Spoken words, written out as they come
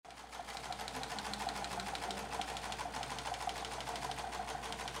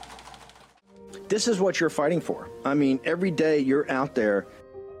This is what you're fighting for. I mean, every day you're out there.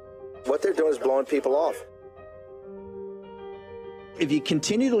 What they're doing is blowing people off. If you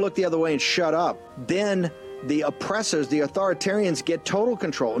continue to look the other way and shut up, then the oppressors, the authoritarians, get total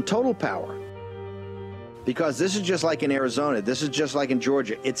control and total power. Because this is just like in Arizona. This is just like in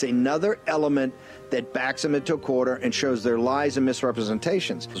Georgia. It's another element that backs them into a corner and shows their lies and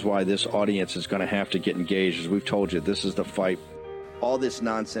misrepresentations. This is why this audience is going to have to get engaged. As we've told you, this is the fight. All this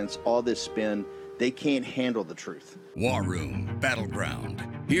nonsense, all this spin, they can't handle the truth. War Room Battleground.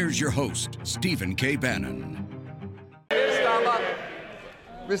 Here's your host, Stephen K. Bannon.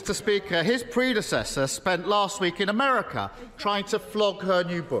 Mr. Speaker, his predecessor spent last week in America trying to flog her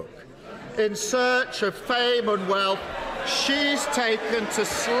new book. In search of fame and wealth, she's taken to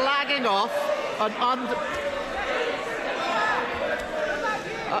slagging off and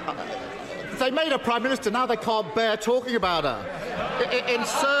they made her Prime Minister, now they can't bear talking about her. In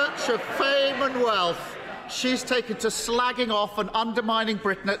search of fame and wealth, she's taken to slagging off and undermining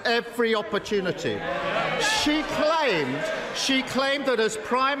Britain at every opportunity. She claimed that as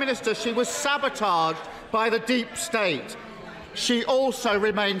Prime Minister she was sabotaged by the deep state. She also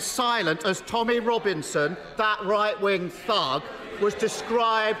remained silent as Tommy Robinson, that right-wing thug, was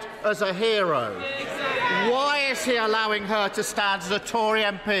described as a hero. Why is he allowing her to stand as a Tory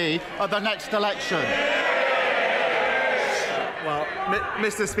MP at the next election? Well,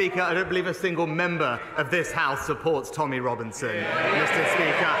 Mr. Speaker, I don't believe a single member of this House supports Tommy Robinson, Mr.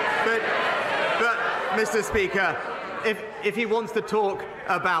 Speaker. But Mr. Speaker, if he wants to talk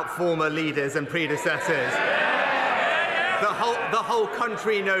about former leaders and predecessors, the whole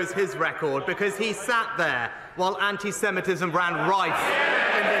country knows his record because he sat there while anti-Semitism ran rife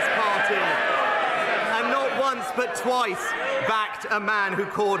in this party, and not once but twice backed a man who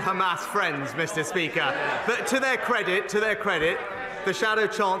called Hamas friends, Mr. Speaker. But to their credit, the Shadow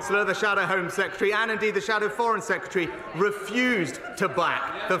Chancellor, the Shadow Home Secretary, and indeed the Shadow Foreign Secretary refused to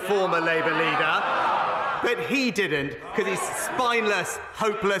back the former Labour leader. But he didn't, because he's spineless,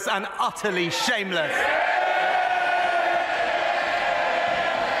 hopeless, and utterly shameless.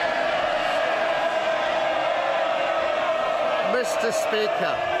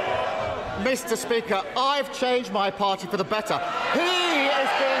 Mr. Speaker, I've changed my party for the better. He is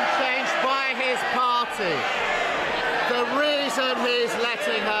being changed by his party. The reason he's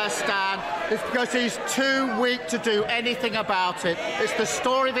letting her stand is because he's too weak to do anything about it. It's the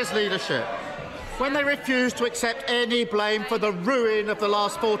story of his leadership. When they refuse to accept any blame for the ruin of the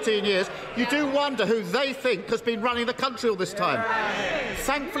last 14 years, you do wonder who they think has been running the country all this time.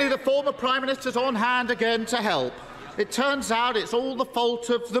 Thankfully, the former Prime Minister's on hand again to help. It turns out it's all the fault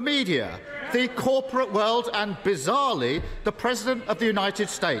of the media, the corporate world, and, bizarrely, the President of the United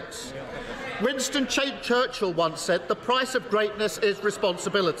States. Winston Churchill once said, "The price of greatness is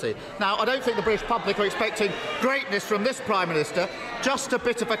responsibility." Now, I don't think the British public are expecting greatness from this Prime Minister, just a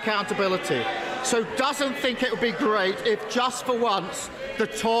bit of accountability. So doesn't think it would be great if, just for once, the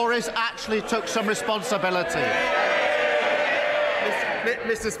Tories actually took some responsibility.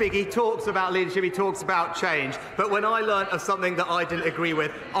 Mr. Speaker, he talks about leadership, he talks about change, but when I learnt of something that I didn't agree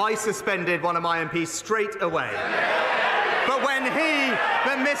with, I suspended one of my MPs straight away. But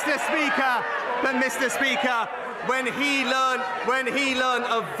Mr. Speaker, when he learned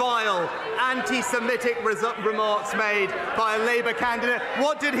of vile anti-Semitic remarks made by a Labour candidate,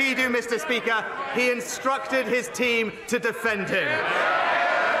 what did he do, Mr. Speaker? He instructed his team to defend him.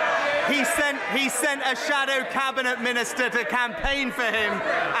 He sent a shadow cabinet minister to campaign for him,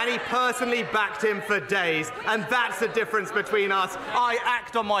 and he personally backed him for days. And that's the difference between us. I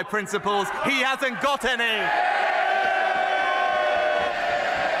act on my principles. He hasn't got any.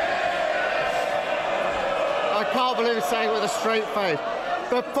 I can't believe he's saying it with a straight face.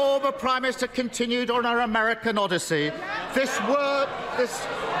 The former Prime Minister continued on her American odyssey. This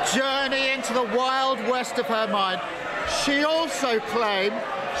journey into the wild west of her mind. She also claimed,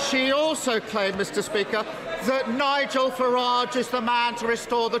 Mr. Speaker, that Nigel Farage is the man to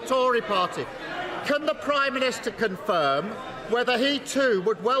restore the Tory party. Can the Prime Minister confirm whether he too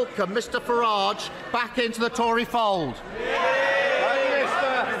would welcome Mr. Farage back into the Tory fold?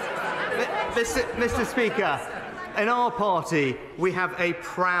 Mr. Speaker, in our party, we have a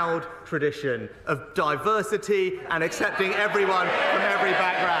proud tradition of diversity and accepting everyone from every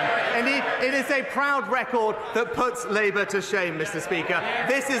background. Indeed, it is a proud record that puts Labour to shame, Mr. Speaker.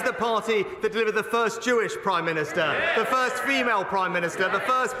 This is the party that delivered the first Jewish Prime Minister, the first female Prime Minister, the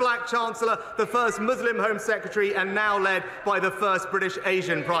first black Chancellor, the first Muslim Home Secretary, and now led by the first British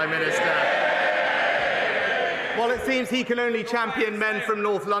Asian Prime Minister. While it seems he can only champion men from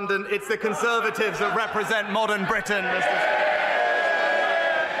North London, it's the Conservatives that represent modern Britain, Mr. Speaker.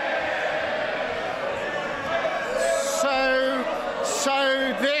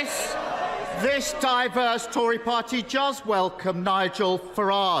 this diverse Tory party does welcome Nigel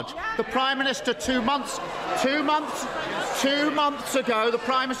Farage. The Prime Minister 2 months ago, the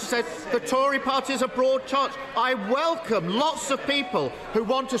Prime Minister said the Tory party is a broad church. I welcome lots of people who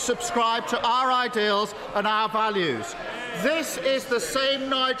want to subscribe to our ideals and our values. This is the same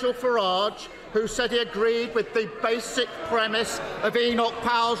Nigel Farage who said he agreed with the basic premise of Enoch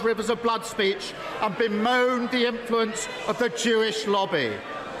Powell's Rivers of Blood speech and bemoaned the influence of the Jewish lobby.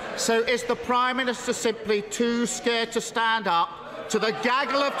 So is the Prime Minister simply too scared to stand up to the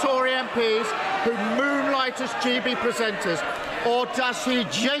gaggle of Tory MPs who moonlight as GB presenters, or does he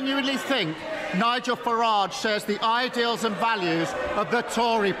genuinely think Nigel Farage shares the ideals and values of the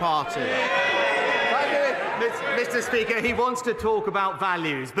Tory party? Mr. Speaker, he wants to talk about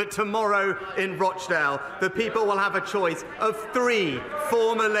values, but tomorrow in Rochdale, the people will have a choice of 3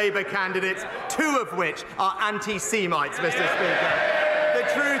 former Labour candidates, 2 of which are anti-Semites, Mr. Speaker. The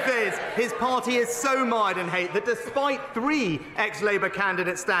truth is, his party is so mired in hate that despite 3 ex-Labour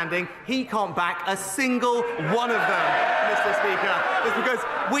candidates standing, he can't back a single one of them, Mr. Speaker. It's because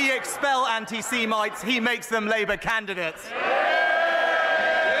we expel anti-Semites, he makes them Labour candidates.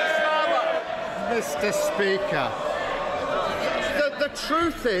 Mr. Speaker, the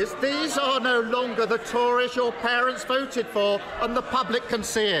truth is these are no longer the Tories your parents voted for, and the public can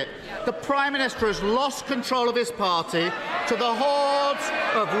see it. The Prime Minister has lost control of his party to the hordes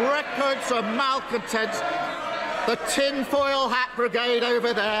of records of malcontents, the tinfoil hat brigade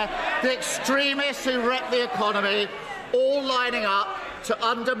over there, the extremists who wreck the economy, all lining up to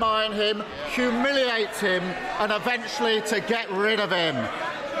undermine him, humiliate him, and eventually to get rid of him.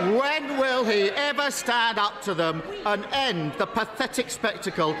 When will he ever stand up to them and end the pathetic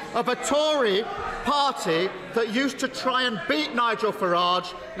spectacle of a Tory party that used to try and beat Nigel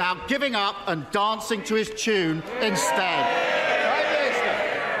Farage, now giving up and dancing to his tune instead?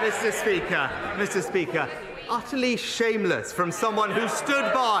 Mr. Speaker, utterly shameless from someone who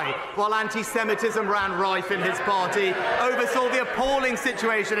stood by while anti-Semitism ran rife in his party, oversaw the appalling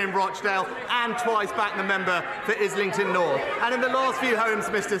situation in Rochdale and twice backed the member for Islington North. And in the last few homes,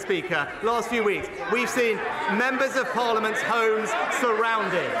 Mr. Speaker, last few weeks, we've seen members of Parliament's homes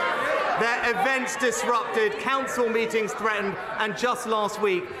surrounded, their events disrupted, council meetings threatened, and just last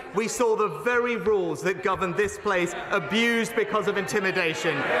week we saw the very rules that govern this place abused because of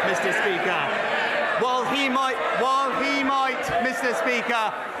intimidation, Mr. Speaker. While he might, Mr.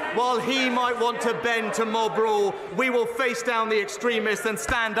 Speaker, while he might want to bend to mob rule, we will face down the extremists and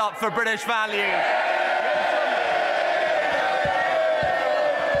stand up for British values.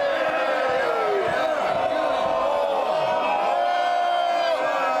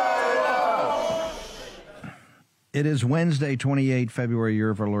 It is Wednesday, 28 February,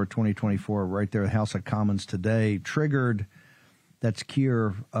 year of our Lord 2024, right there at the House of Commons today. Triggered. That's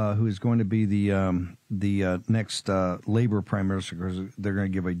Keir, who is going to be the next Labour Prime Minister, because they're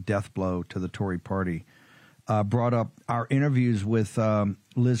going to give a death blow to the Tory party. Brought up our interviews with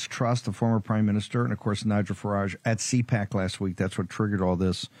Liz Truss, the former Prime Minister, and, of course, Nigel Farage at CPAC last week. That's what triggered all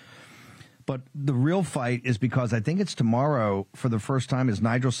this. But the real fight is because I think it's tomorrow, for the first time, as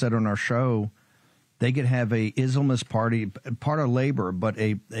Nigel said on our show, they could have a Islamist party, part of Labour, but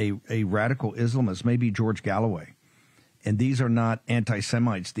a radical Islamist, maybe George Galloway. And these are not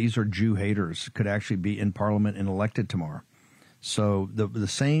anti-Semites. These are Jew haters, could actually be in Parliament and elected tomorrow. So the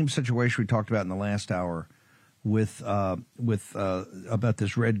same situation we talked about in the last hour with about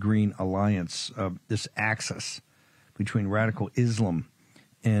this red-green alliance, this axis between radical Islam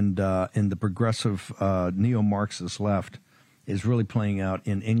and the progressive neo-Marxist left, is really playing out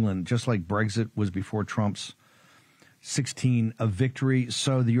in England, just like Brexit was before Trump's 16 a victory.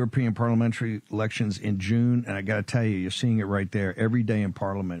 So the European parliamentary elections in June, and I got to tell you, you're seeing it right there. Every day in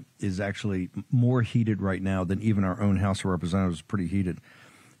Parliament is actually more heated right now than even our own House of Representatives. Pretty heated.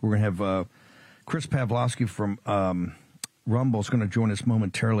 We're going to have Chris Pavlovsky from Rumble is going to join us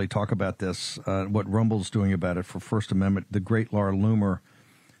momentarily, talk about this, what Rumble's doing about it for First Amendment. The great Laura Loomer,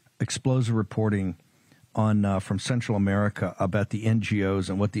 explosive reporting on from Central America about the NGOs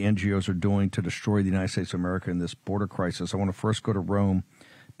and what the NGOs are doing to destroy the United States of America in this border crisis. I want to first go to Rome.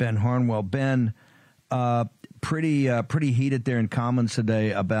 Ben Harnwell. Ben, pretty heated there in Commons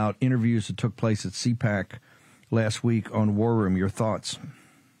today about interviews that took place at CPAC last week on War Room. Your thoughts?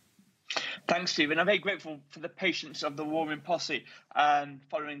 Thanks, Stephen. I'm very grateful for the patience of the WarRoom posse and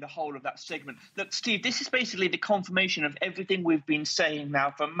following the whole of that segment. Look, Steve, this is basically the confirmation of everything we've been saying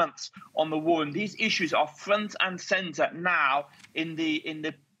now for months on the WarRoom. These issues are front and centre now in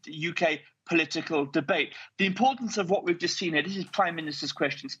the UK political debate. The importance of what we've just seen here, this is Prime Minister's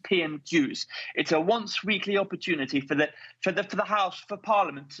questions, PMQs. It's a once weekly opportunity for the House, for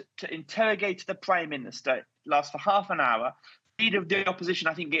Parliament to interrogate the Prime Minister. It lasts for half an hour. Leader of the opposition,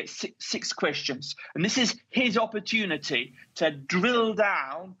 I think, gets six questions. And this is his opportunity to drill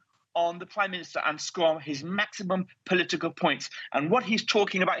down on the Prime Minister and score his maximum political points. And what he's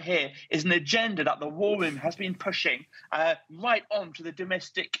talking about here is an agenda that the War Room has been pushing right on to the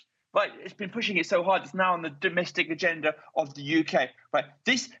domestic. Right, it's been pushing it so hard, it's now on the domestic agenda of the UK. Right,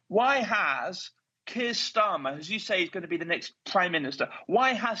 why has Keir Starmer, as you say, is going to be the next Prime Minister,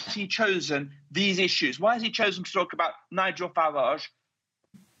 why has he chosen these issues? Why has he chosen to talk about Nigel Farage,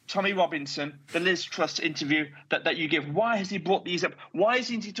 Tommy Robinson, the Liz Truss interview that you give? Why has he brought these up? Why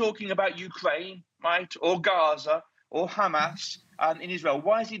isn't he talking about Ukraine, right, or Gaza, or Hamas in Israel?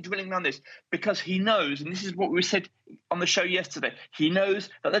 Why is he drilling down this? Because he knows, and this is what we said on the show yesterday, he knows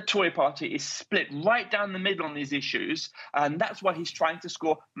that the Tory party is split right down the middle on these issues, and that's why he's trying to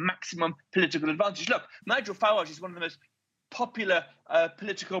score maximum political advantage. Look, Nigel Farage is one of the most popular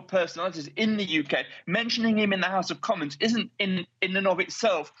political personalities in the UK. Mentioning him in the House of Commons isn't in and of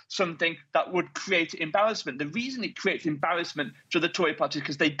itself something that would create embarrassment. The reason it creates embarrassment to the Tory party is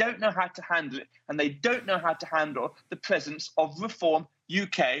because they don't know how to handle it, and they don't know how to handle the presence of Reform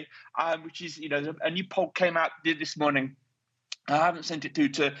UK, which is, a new poll came out this morning. I haven't sent it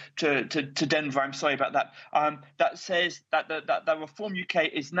to Denver. I'm sorry about that. That says that the Reform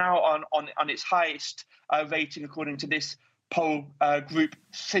UK is now on its highest rating according to this poll group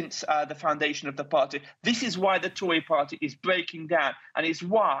since the foundation of the party. This is why the Tory party is breaking down, and it's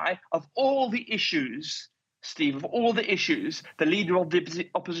why, of all the issues, Steve, of all the issues the leader of the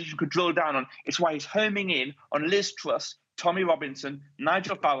opposition could drill down on, it's why he's homing in on Liz Truss, Tommy Robinson,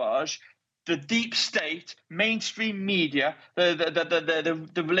 Nigel Farage, the deep state, mainstream media,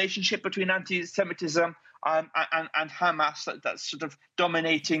 the relationship between anti-Semitism and Hamas that's sort of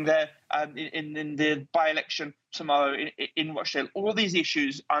dominating there in the by-election tomorrow in Rochdale. All these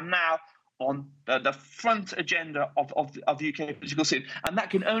issues are now on the front agenda of UK political scene, and that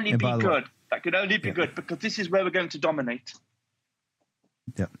can only be good. That can only be good because this is where we're going to dominate.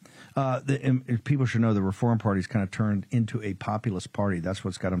 Yeah. And people should know the Reform Party's kind of turned into a populist party. That's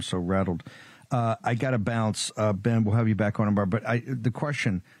what's got them so rattled. I got to bounce. Ben, we'll have you back on, but the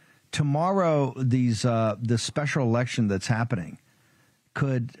question, tomorrow, the special election that's happening,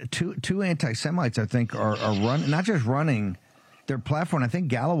 could two anti-Semites, I think, are not just running their platform. I think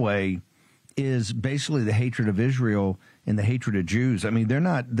Galloway is basically the hatred of Israel and the hatred of Jews. I mean, they're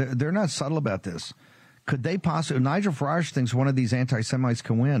not subtle about this. Could they possibly? Nigel Farage thinks one of these anti-Semites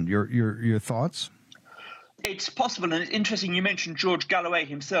can win. Your thoughts? It's possible, and it's interesting you mentioned George Galloway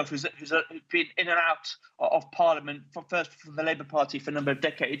himself, who's been in and out of Parliament, first for the Labour Party for a number of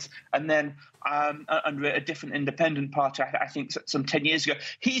decades, and then under a different independent party, I think some 10 years ago.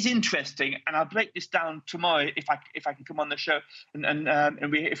 He's interesting, and I'll break this down tomorrow if I can come on the show, and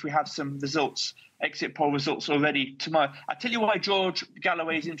if we have some results, exit poll results already tomorrow. I tell you why George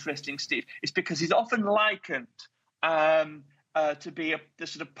Galloway is interesting, Steve. It's because he's often likened to be the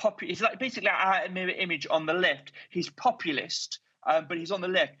sort of he's like basically a mirror image on the left. He's populist, but he's on the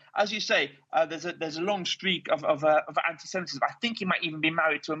left. As you say, there's a long streak of anti-Semitism. I think he might even be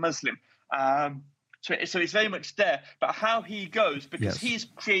married to a Muslim. So it's very much there. But how he goes, because he's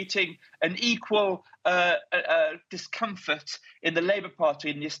creating an equal discomfort in the Labour Party,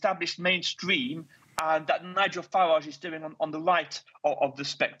 in the established mainstream, that Nigel Farage is doing on the right of the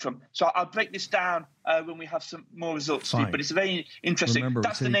spectrum. So I'll break this down when we have some more results, Steve, but it's very interesting. Remember,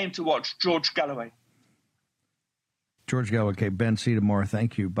 that's the name to watch, George Galloway. George Galloway. Okay, Ben Cedarmore,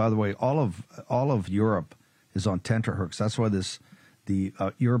 thank you. By the way, all of Europe is on tenterhooks. That's why the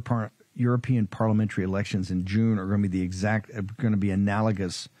European parliamentary elections in June are going to be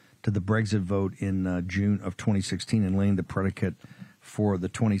analogous to the Brexit vote in June of 2016 and laying the predicate for the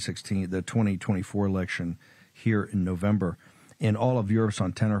 2024 election here in November. And all of Europe's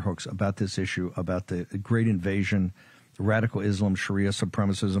on tenterhooks about this issue, about the great invasion, radical Islam, Sharia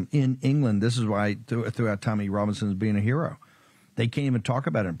supremacism. In England, this is why I threw out Tommy Robinson as being a hero. They can't even talk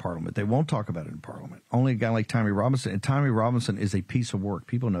about it in Parliament. They won't talk about it in Parliament. Only a guy like Tommy Robinson. And Tommy Robinson is a piece of work.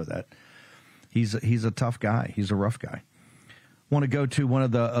 People know that. He's a tough guy. He's a rough guy. Want to go to one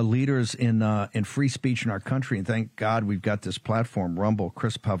of the leaders in free speech in our country, and thank God we've got this platform, Rumble.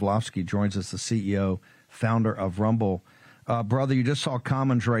 Chris Pavlovsky joins us, the CEO, founder of Rumble. Brother, you just saw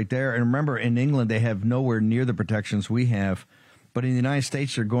Commons right there. And remember, in England, they have nowhere near the protections we have. But in the United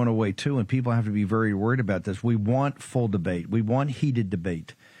States, they're going away, too, and people have to be very worried about this. We want full debate. We want heated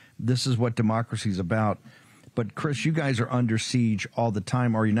debate. This is what democracy is about. But Chris, you guys are under siege all the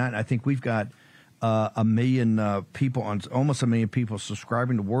time, are you not? I think we've got a million people, almost a million people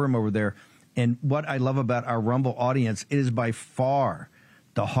subscribing to WarRoom over there. And what I love about our Rumble audience, it is by far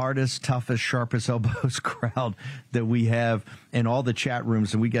the hardest, toughest, sharpest elbows crowd that we have in all the chat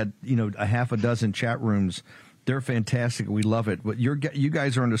rooms. And we got, a half a dozen chat rooms. They're fantastic. We love it. But you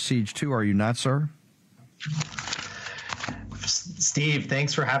guys are under siege too, are you not, sir? Steve,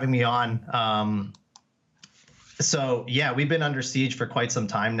 thanks for having me on. So, yeah, we've been under siege for quite some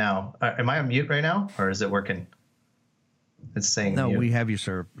time now. Am I on mute right now, or is it working? It's saying no, mute. We have you,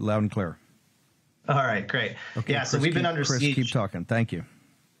 sir, loud and clear. All right, great. Okay, yeah, Chris, so we've been under Chris, siege. Keep talking. Thank you.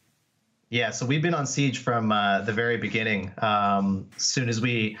 Yeah, so we've been on siege from the very beginning. Soon as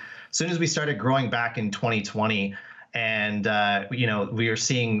we started growing back in 2020, and we are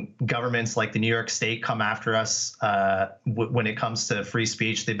seeing governments like the New York State come after us when it comes to free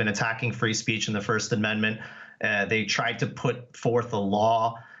speech. They've been attacking free speech in the First Amendment. They tried to put forth a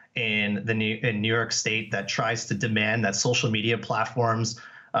law in New York State that tries to demand that social media platforms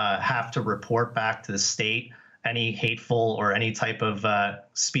have to report back to the state any hateful or any type of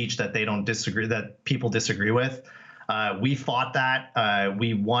speech that people disagree with. We fought that.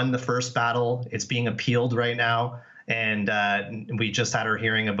 We won the first battle. It's being appealed right now, and we just had our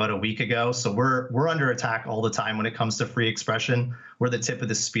hearing about a week ago. So we're under attack all the time when it comes to free expression. We're the tip of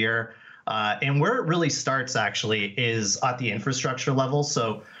the spear, and where it really starts actually is at the infrastructure level.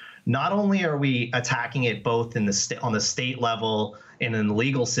 So not only are we attacking it both on the state level and in the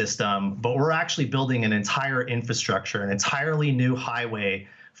legal system, but we're actually building an entire infrastructure, an entirely new highway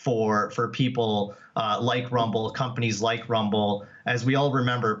for people like Rumble, companies like Rumble. As we all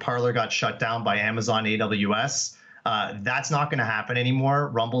remember, Parler got shut down by Amazon AWS. That's not going to happen anymore.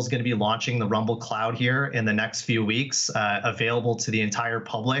 Rumble's going to be launching the Rumble Cloud here in the next few weeks, available to the entire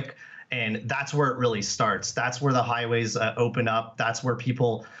public. And that's where it really starts. That's where the highways open up. That's where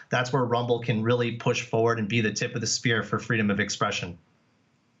Rumble can really push forward and be the tip of the spear for freedom of expression.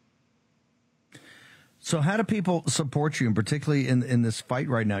 So how do people support you, and particularly in this fight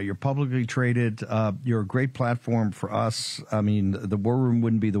right now? You're publicly traded. You're a great platform for us. I mean, the WarRoom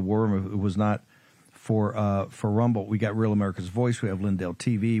wouldn't be the WarRoom if it was not for Rumble. We got Real America's Voice. We have Lindell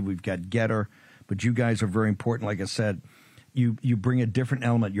TV. We've got Getter. But you guys are very important. Like I said, you bring a different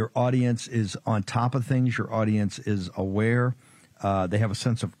element. Your audience is on top of things. Your audience is aware. They have a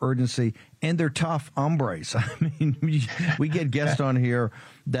sense of urgency, and they're tough hombres. I mean, we get guests on here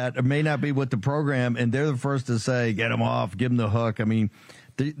that may not be with the program, and they're the first to say, get them off, give them the hook. I mean,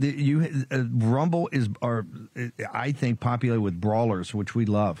 Rumble are, I think, popular with brawlers, which we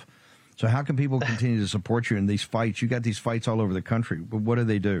love. So how can people continue to support you in these fights? You got these fights all over the country. What do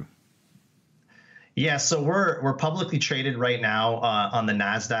they do? Yeah, so we're publicly traded right now on the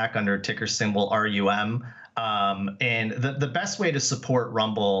NASDAQ under ticker symbol RUM. And the best way to support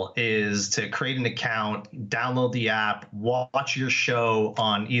Rumble is to create an account, download the app, watch your show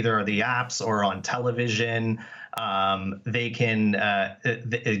on either the apps or on television. They can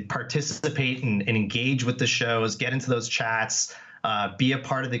participate and engage with the shows, get into those chats, be a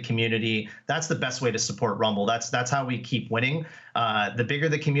part of the community. That's the best way to support Rumble. That's how we keep winning. The bigger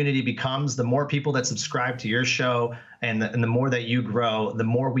the community becomes, the more people that subscribe to your show, and the more that you grow, the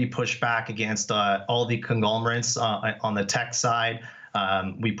more we push back against all the conglomerates on the tech side.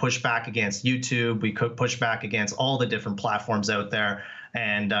 We push back against YouTube. We could push back against all the different platforms out there,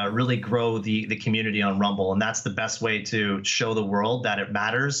 and really grow the community on Rumble. And that's the best way to show the world that it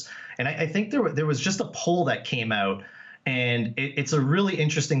matters. And I think there was just a poll that came out. And it's a really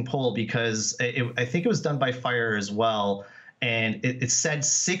interesting poll because I think it was done by Fire as well. And it said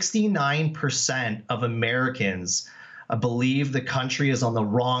 69% of Americans believe the country is on the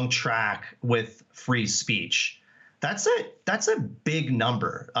wrong track with free speech. That's a big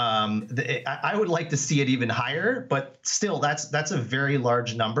number. I would like to see it even higher, but still, that's a very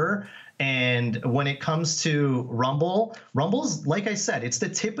large number. And when it comes to Rumble's, like I said, it's the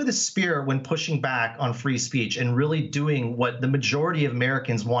tip of the spear when pushing back on free speech and really doing what the majority of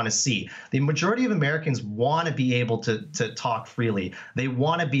Americans want to see. The majority of Americans want to be able to talk freely. They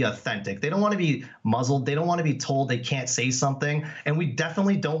want to be authentic. They don't want to be muzzled. They don't want to be told they can't say something. And we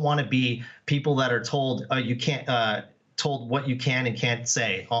definitely don't want to be people that are told you can't told what you can and can't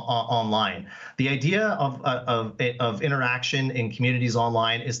say online. The idea of interaction in communities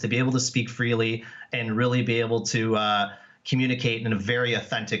online is to be able to speak freely and really be able to communicate in a very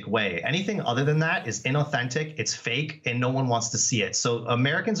authentic way. Anything other than that is inauthentic, it's fake, and no one wants to see it. So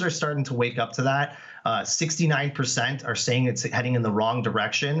Americans are starting to wake up to that. 69% are saying it's heading in the wrong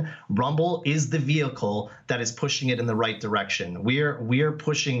direction. Rumble is the vehicle that is pushing it in the right direction. We're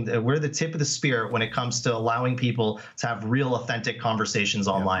pushing, we're the tip of the spear when it comes to allowing people to have real authentic conversations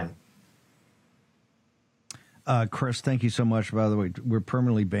online. Chris, thank you so much. By the way, we're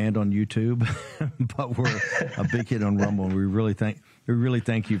permanently banned on YouTube, but we're a big hit on Rumble, and we really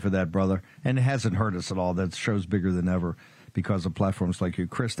thank you for that, brother. And it hasn't hurt us at all. That show's bigger than ever because of platforms like you.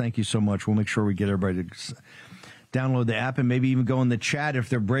 Chris, thank you so much. We'll make sure we get everybody to download the app and maybe even go in the chat if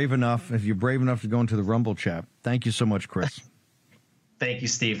they're brave enough. If you're brave enough to go into the Rumble chat. Thank you so much, Chris. Thank you,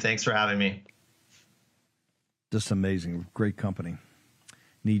 Steve. Thanks for having me. Just amazing. Great company.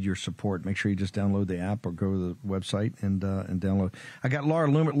 Need your support. Make sure you just download the app or go to the website and download. I got Laura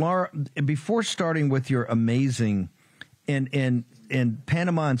Loomer. Laura, before starting with your amazing, and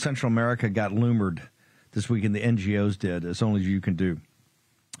Panama and Central America got loomered this weekend. The NGOs did, as only you can do.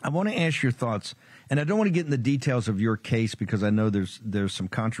 I want to ask your thoughts, and I don't want to get in the details of your case because I know there's some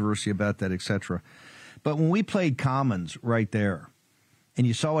controversy about that, etc. But when we played Commons right there, and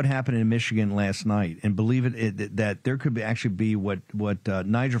you saw what happened in Michigan last night, and believe it that there could actually be what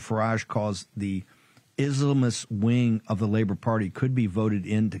Nigel Farage calls the Islamist wing of the Labor Party could be voted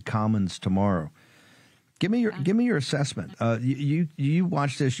into Commons tomorrow. Give me your assessment. You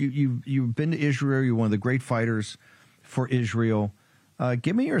watched this. You've been to Israel. You're one of the great fighters for Israel.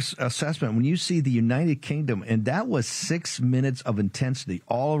 Give me your assessment when you see the United Kingdom, and that was 6 minutes of intensity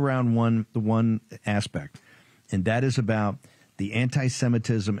all around one aspect, and that is about the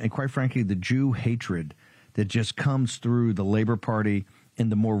anti-Semitism and, quite frankly, the Jew hatred that just comes through the Labor Party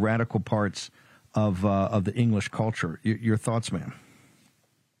and the more radical parts of the English culture. Your thoughts, ma'am?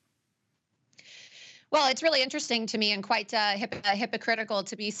 Well, it's really interesting to me and quite hypocritical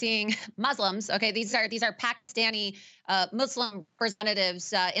to be seeing Muslims. Okay, these are Pakistani Muslim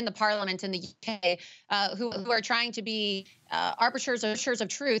representatives in the parliament in the UK who are trying to be arbiters of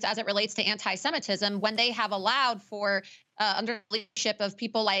truth as it relates to anti-Semitism when they have allowed for under the leadership of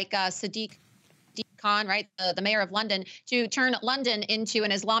people like Sadiq Khan, right, the mayor of London, to turn London into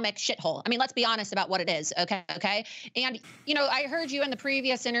an Islamic shithole. I mean, let's be honest about what it is, okay? And, you know, I heard you in the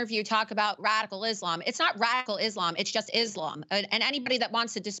previous interview talk about radical Islam. It's not radical Islam. It's just Islam. And anybody that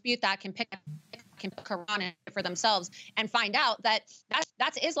wants to dispute that can pick Quran for themselves and find out that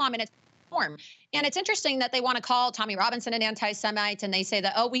that's Islam in its form. And it's interesting that they want to call Tommy Robinson an anti-Semite, and they say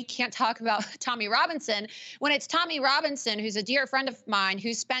that, oh, we can't talk about Tommy Robinson, when it's Tommy Robinson, who's a dear friend of mine,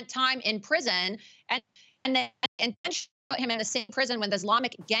 who spent time in prison and then put him in the same prison with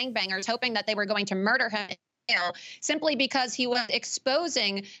Islamic gangbangers, hoping that they were going to murder him in jail, simply because he was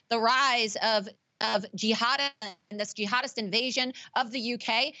exposing the rise of jihad and this jihadist invasion of the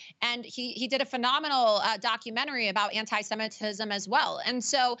UK. And he did a phenomenal documentary about anti-Semitism as well. And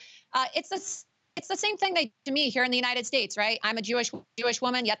so it's the same thing they do to me here in the United States, right? I'm a Jewish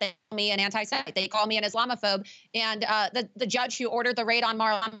woman, yet they call me an anti-Semite. They call me an Islamophobe. And the judge who ordered the raid on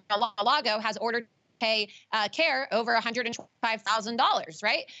Mar-a-Lago has ordered pay CARE over $125,000,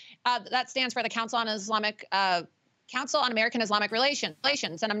 right? That stands for the Council on American Islamic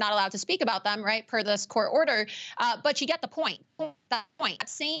Relations, and I'm not allowed to speak about them, right, per this court order. But you get the point. That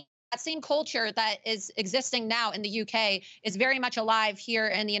same culture that is existing now in the UK is very much alive here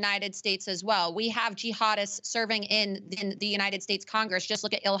in the United States as well. We have jihadists serving in the United States Congress. Just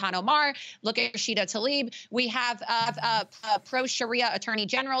look at Ilhan Omar, look at Rashida Tlaib. We have pro-Sharia attorney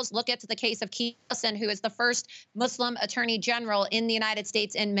generals. Look at the case of Keith Ellison, who is the first Muslim attorney general in the United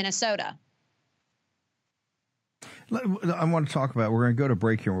States in Minnesota. I want to talk about, we're going to go to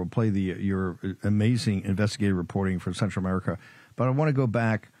break here. We'll play your amazing investigative reporting for Central America. But I want to go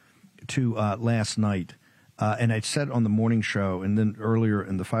back to last night. And I said on the morning show and then earlier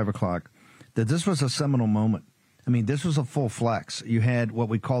in the 5 o'clock that this was a seminal moment. I mean, this was a full flex. You had what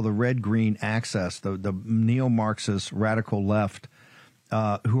we call the red-green axis, the neo-Marxist radical left,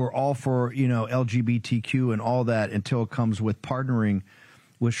 who are all for, LGBTQ and all that until it comes with partnering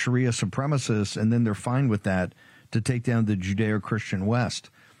with Sharia supremacists, and then they're fine with that to take down the Judeo-Christian West.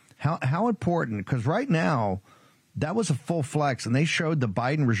 How important, because right now, that was a full flex, and they showed the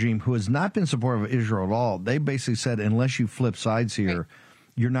Biden regime, who has not been supportive of Israel at all, they basically said, unless you flip sides here,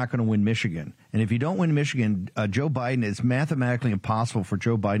 you're not going to win Michigan. And if you don't win Michigan, Joe Biden, it's mathematically impossible for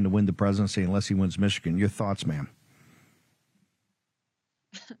Joe Biden to win the presidency unless he wins Michigan. Your thoughts, ma'am?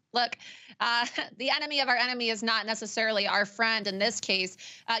 Look, the enemy of our enemy is not necessarily our friend in this case.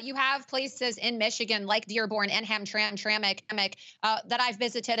 You have places in Michigan like Dearborn and Hamtramck that I've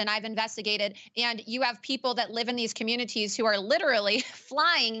visited and I've investigated, and you have people that live in these communities who are literally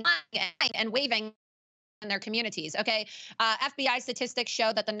flying and waving in their communities. Okay. FBI statistics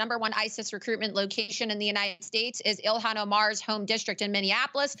show that the number one ISIS recruitment location in the United States is Ilhan Omar's home district in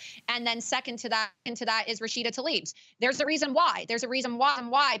Minneapolis. And then second to that is Rashida Tlaib's. There's a reason why.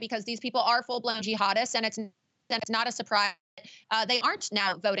 Because these people are full-blown jihadists, and it's not a surprise. They aren't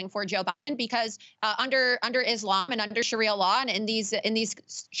now voting for Joe Biden because under Islam and under Sharia law, and in these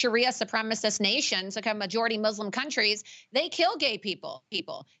Sharia supremacist nations, like majority Muslim countries, they kill gay people.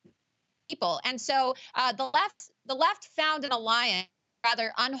 And so the left found an alliance,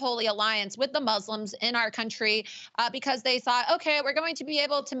 rather unholy alliance with the Muslims in our country because they thought, okay, we're going to be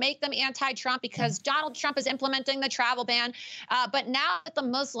able to make them anti-Trump because Donald Trump is implementing the travel ban. But now that the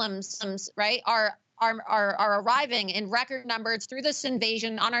Muslims, right, are arriving in record numbers through this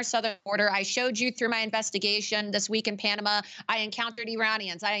invasion on our southern border. I showed you through my investigation this week in Panama. I encountered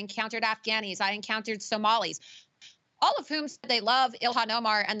Iranians. I encountered Afghanis. I encountered Somalis, all of whom said they love Ilhan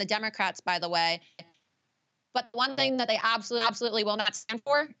Omar and the Democrats, by the way. But one thing that they absolutely will not stand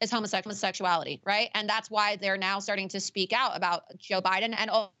for is homosexuality, right? And that's why they're now starting to speak out about Joe Biden. And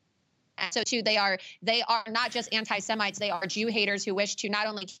so too, they are not just anti-Semites, they are Jew haters who wish to not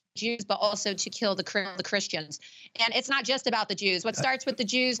only kill Jews, but also to kill the Christians. And it's not just about the Jews. What starts with the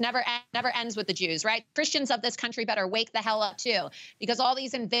Jews never ends with the Jews, right? Christians of this country better wake the hell up too, because all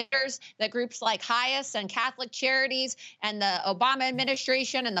these invaders, the groups like HIAS and Catholic Charities and the Obama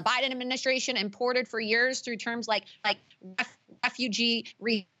administration and the Biden administration imported for years through terms like refugee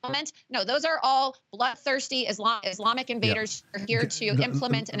resettlement. No, those are all bloodthirsty Islamic invaders who are here to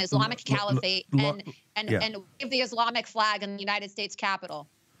implement an Islamic caliphate and wave the Islamic flag in the United States Capitol.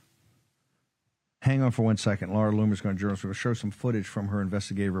 Hang on for 1 second. Laura Loomer's going to join us. We're going to show some footage from her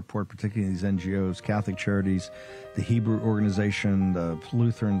investigative report, particularly these NGOs, Catholic Charities, the Hebrew Organization, the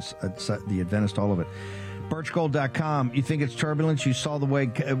Lutherans, the Adventists, all of it. Birchgold.com. You think it's turbulence? You saw the way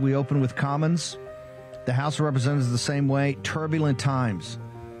we opened with Commons? The House of Representatives the same way. Turbulent times.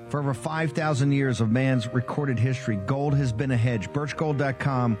 For over 5,000 years of man's recorded history, gold has been a hedge.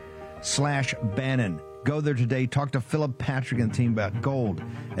 Birchgold.com/Bannon. Go there today. Talk to Philip Patrick and the team about gold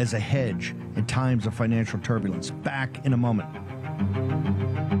as a hedge in times of financial turbulence. Back in a moment.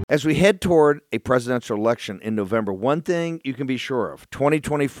 As we head toward a presidential election in November, one thing you can be sure of,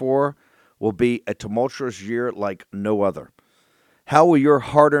 2024 will be a tumultuous year like no other. How will your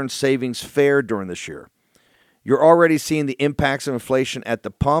hard-earned savings fare during this year? You're already seeing the impacts of inflation at the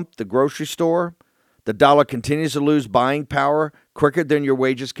pump, the grocery store. The dollar continues to lose buying power quicker than your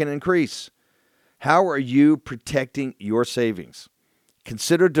wages can increase. How are you protecting your savings?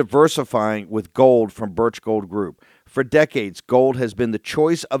 Consider diversifying with gold from Birch Gold Group. For decades, gold has been the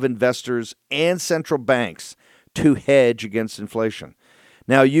choice of investors and central banks to hedge against inflation.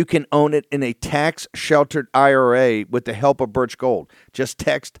 Now you can own it in a tax-sheltered IRA with the help of Birch Gold. Just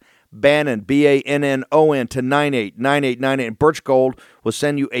text Bannon, B-A-N-N-O-N, to 989898, and Birch Gold will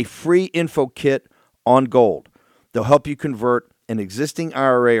send you a free info kit on gold. They'll help you convert an existing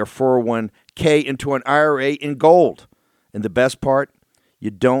IRA or 401k into an IRA in gold. And the best part, you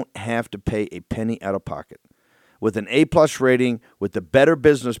don't have to pay a penny out of pocket. With an A-plus rating with the Better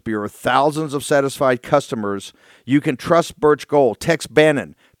Business Bureau, thousands of satisfied customers, you can trust Birch Gold. Text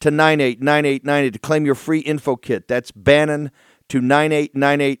Bannon to 989898 to claim your free info kit. That's Bannon to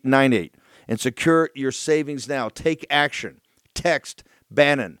 989898 and secure your savings now. Take action. Text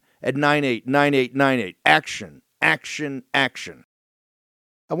Bannon at 989898. Action, action, action.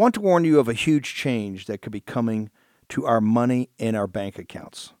 I want to warn you of a huge change that could be coming to our money in our bank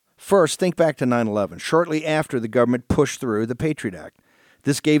accounts. First, think back to 9/11, shortly after the government pushed through the Patriot Act.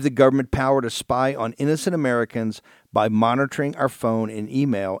 This gave the government power to spy on innocent Americans by monitoring our phone and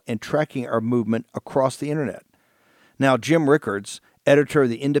email and tracking our movement across the internet. Now, Jim Rickards, editor of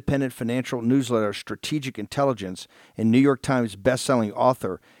the independent financial newsletter Strategic Intelligence and New York Times bestselling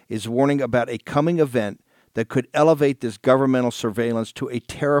author, is warning about a coming event that could elevate this governmental surveillance to a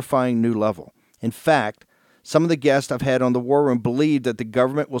terrifying new level. In fact, some of the guests I've had on the War Room believe that the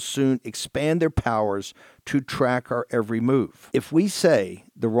government will soon expand their powers to track our every move. If we say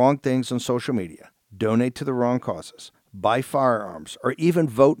the wrong things on social media, donate to the wrong causes, buy firearms, or even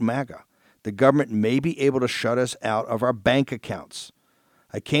vote MAGA, the government may be able to shut us out of our bank accounts.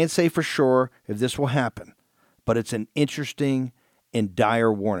 I can't say for sure if this will happen, but it's an interesting and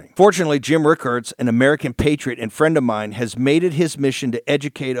dire warning. Fortunately, Jim Rickards, an American patriot and friend of mine, has made it his mission to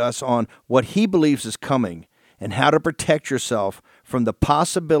educate us on what he believes is coming and how to protect yourself from the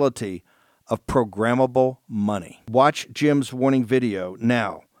possibility of programmable money. Watch Jim's warning video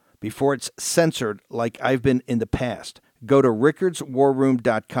now before it's censored like I've been in the past. Go to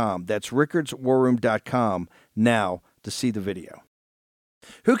rickardswarroom.com. That's rickardswarroom.com now to see the video.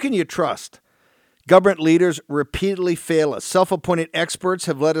 Who can you trust? Government leaders repeatedly fail us. Self-appointed experts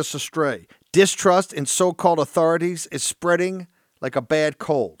have led us astray. Distrust in so-called authorities is spreading like a bad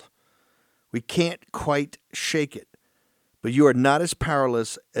cold. We can't quite shake it, but you are not as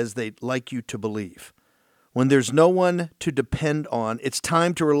powerless as they'd like you to believe. When there's no one to depend on, it's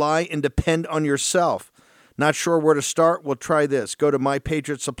time to rely and depend on yourself. Not sure where to start? Well, try this. Go to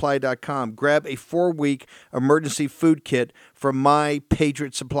mypatriotsupply.com. Grab a 4-week emergency food kit from My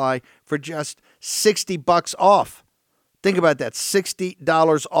Patriot Supply for just $60 off. Think about that,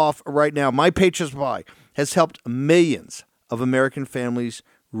 $60 off right now. My Patriot Supply has helped millions of American families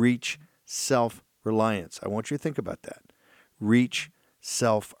reach self-reliance. I want you to think about that. Reach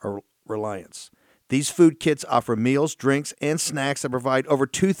self-reliance. These food kits offer meals, drinks, and snacks that provide over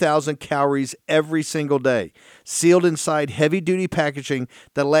 2,000 calories every single day, sealed inside heavy-duty packaging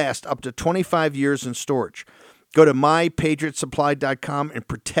that lasts up to 25 years in storage. Go to mypatriotsupply.com and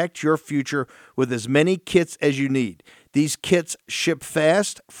protect your future with as many kits as you need. These kits ship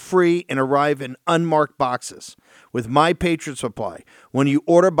fast, free, and arrive in unmarked boxes. With My Patriot Supply, when you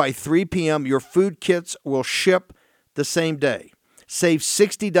order by 3 p.m., your food kits will ship the same day. Save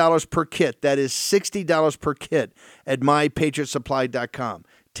 $60 per kit. That is $60 per kit at mypatriotsupply.com.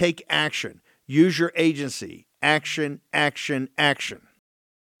 Take action. Use your agency. Action, action, action.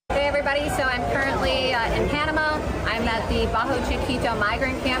 Hey everybody, so I'm currently in Panama. I'm at the Bajo Chiquito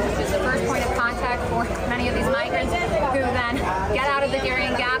migrant camp, which is the first point of contact for many of these migrants who then get out of the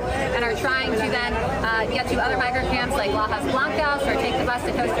Darien Gap and are trying to then get to other migrant camps like Lajas Blancas or take the bus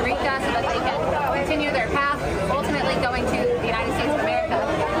to Costa Rica so that they can continue their path, ultimately going to the United States of America.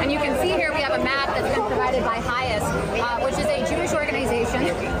 And you can see here we have a map that's been provided by HIAS, which is a Jewish organization.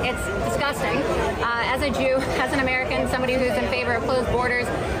 It's disgusting. As a Jew, as an American, somebody who's in favor of closed borders,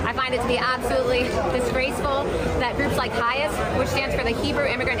 I find it to be absolutely disgraceful that groups like HIAS, which stands for the Hebrew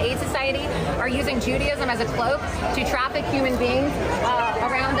Immigrant Aid Society, are using Judaism as a cloak to traffic human beings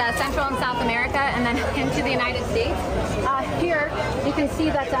around Central and South America and then into the United States. Here, you can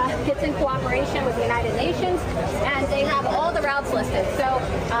see that it's in cooperation with the United Nations, and they have all the routes listed. So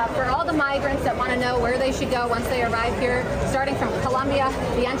for all the migrants that want to know where they should go once they arrive here, starting from Colombia,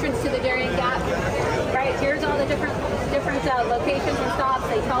 the entrance to the Darien Gap, right, here's all the different locations and stops.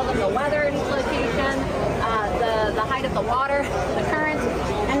 They tell them the weather in each location, the height of the water, the current,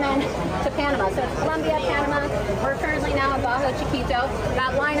 and then to Panama. So it's Colombia, Panama. We're currently now in Bajo Chiquito.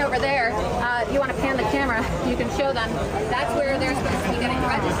 That line over there, if you want to pan the camera, you can show them. That's where they're supposed to be getting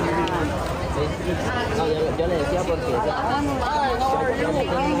registered.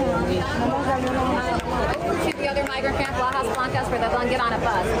 To the other migrant camp, Lajas Blancas, where they'll then get on a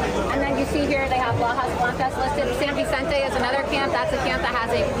bus. And then you see here they have Lajas Blancas listed. San Vicente is another camp. That's a camp that has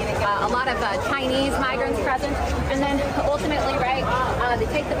a lot of Chinese migrants present. And then ultimately, right, they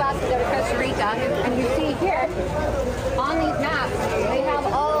take the bus to go to Costa Rica. And you see here on these maps, they have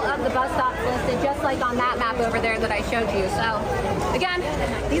all of the bus stops listed, just like on that map over there that I showed you. So again,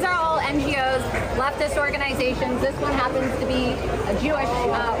 these are all NGOs, leftist organizations. This one happens to be a Jewish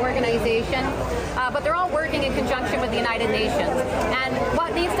organization, but they're all working in conjunction with the United Nations. And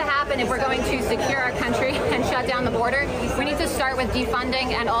what needs to happen if we're going to secure our country and shut down the border, we need to start with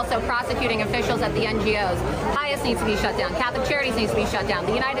defunding and also prosecuting officials at the NGOs. HIAS needs to be shut down. Catholic Charities needs to be shut down.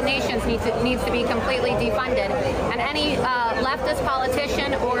 The United Nations needs to be completely defunded. And any leftist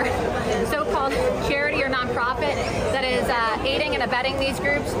politician or so-called charity or nonprofit that is aiding and abetting these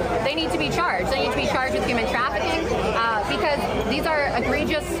groups, they need to be charged. They need to be charged with human trafficking because these are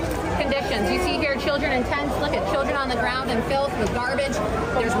egregious conditions. You see here children in tents. Look at children on the ground in filth with garbage.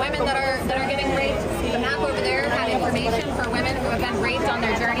 There's women that are getting raped. The map over there had information for women who have been raped on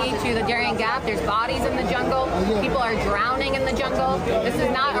their journey to the Darien Gap. There's bodies in the jungle. People are drowning in the jungle. This is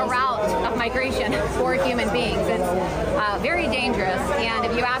not a route of migration for human beings. It's very dangerous. And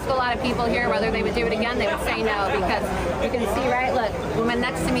if you ask a lot of people here whether they would do it again, they would say no, because you can see, right, look, the woman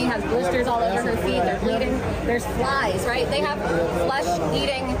next to me has blisters all over her feet. They're bleeding. There's flies, right? They have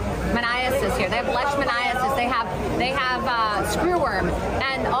flesh-eating maniasis here. They have leishmaniasis. They have screwworm,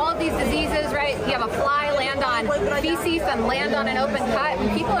 and all of these diseases, right? You have a fly land on feces and land on an open cut,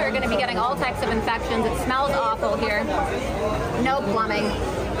 and people are going to be getting all types of infections. It smells awful here. No plumbing.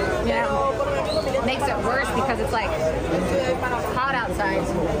 You know, it makes it worse because it's like hot outside.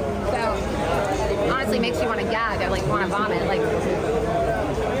 So honestly, makes you want to gag. I like want to vomit. Like,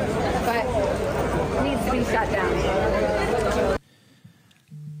 but it needs to be shut down.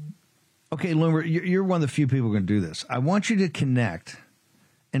 Okay, Loomer, you're one of the few people who can do this. I want you to connect,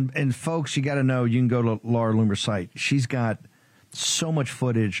 and folks, you got to know, you can go to Laura Loomer's site. She's got so much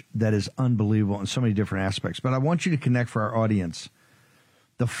footage that is unbelievable in so many different aspects. But I want you to connect for our audience.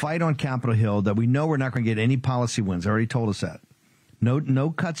 The fight on Capitol Hill, that we know we're not going to get any policy wins. I already told us that. No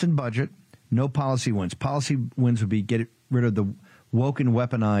cuts in budget, no policy wins. Policy wins would be get rid of the woke and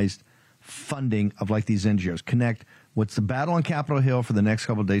weaponized funding of like these NGOs. Connect. What's the battle on Capitol Hill for the next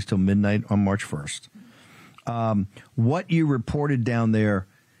couple of days till midnight on March 1st? What you reported down there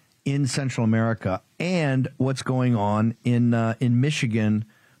in Central America and what's going on in Michigan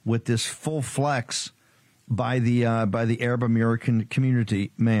with this full flex by the Arab American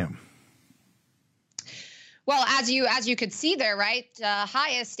community, ma'am. Well, as you could see there, right?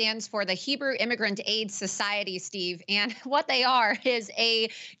 HIAS stands for the Hebrew Immigrant Aid Society, Steve. And what they are is a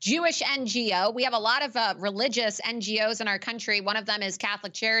Jewish NGO. We have a lot of religious NGOs in our country. One of them is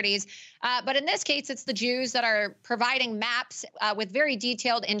Catholic Charities. But in this case, it's the Jews that are providing maps with very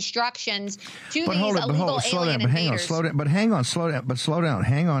detailed instructions to these illegal alien invaders. Slow down.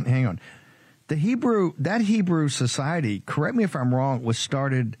 Hang on. The Hebrew Society, correct me if I'm wrong, was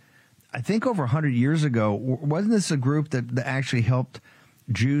started, I think, over 100 years ago. Wasn't this a group that actually helped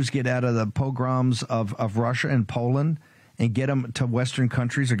Jews get out of the pogroms of Russia and Poland and get them to Western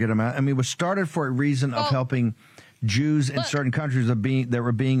countries or get them out? I mean, it was started for a reason of helping Jews in certain countries that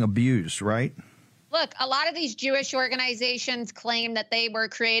were being abused, right? Look, a lot of these Jewish organizations claim that they were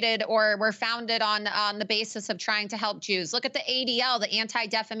created or were founded on the basis of trying to help Jews. Look at the ADL, the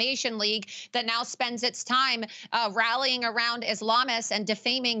Anti-Defamation League, that now spends its time rallying around Islamists and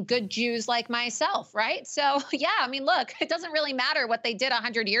defaming good Jews like myself, right? So, yeah, I mean, look, it doesn't really matter what they did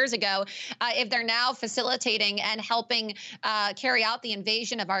 100 years ago if they're now facilitating and helping carry out the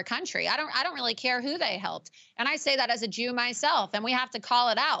invasion of our country. I don't really care who they helped. And I say that as a Jew myself, and we have to call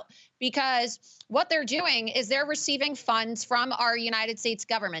it out. Because what they're doing is they're receiving funds from our United States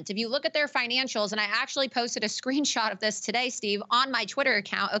government. If you look at their financials, and I actually posted a screenshot of this today, Steve, on my Twitter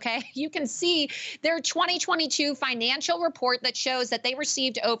account, okay, you can see their 2022 financial report that shows that they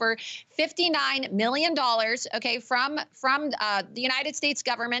received over $59 million, okay, from the United States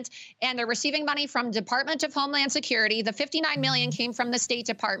government, and they're receiving money from Department of Homeland Security. The $59 million came from the State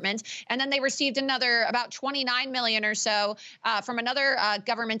Department, and then they received another about $29 million or so from another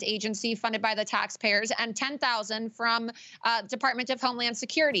government agency funded by the taxpayers, and $10,000 from Department of Homeland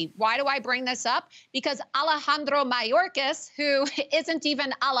Security. Why do I bring this up? Because Alejandro Mayorkas, who isn't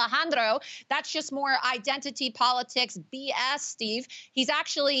even Alejandro, that's just more identity politics BS, Steve. He's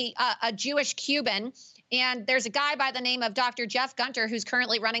actually a Jewish Cuban. And there's a guy by the name of Dr. Jeff Gunter, who's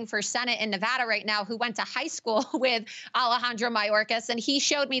currently running for Senate in Nevada right now, who went to high school with Alejandro Mayorkas. And he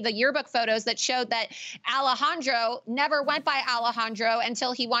showed me the yearbook photos that showed that Alejandro never went by Alejandro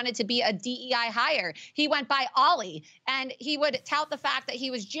until he wanted to be a DEI hire. He went by Ollie, and he would tout the fact that he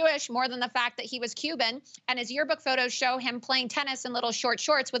was Jewish more than the fact that he was Cuban. And his yearbook photos show him playing tennis in little short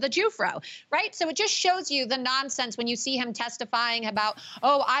shorts with a Jewfro, right? So it just shows you the nonsense when you see him testifying about,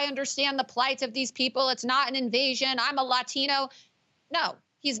 oh, I understand the plight of these people. It's not an invasion. I'm a Latino. No,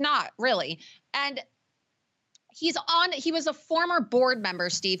 he's not really. And he was a former board member,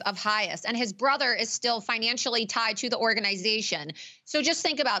 Steve, of HIAS, and his brother is still financially tied to the organization. So just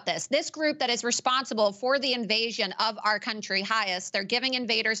think about this. This group that is responsible for the invasion of our country, HIAS, they're giving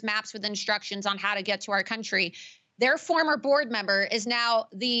invaders maps with instructions on how to get to our country. Their former board member is now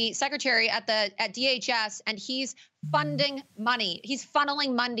the secretary at DHS, and he's funding money. He's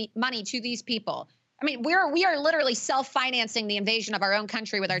funneling money to these people. I mean, we are literally self-financing the invasion of our own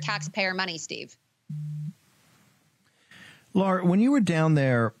country with our taxpayer money, Steve. Laura, when you were down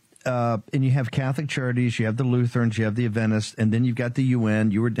there, and you have Catholic Charities, you have the Lutherans, you have the Adventists, and then you've got the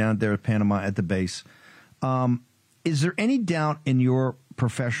UN. You were down there at Panama at the base. Is there any doubt in your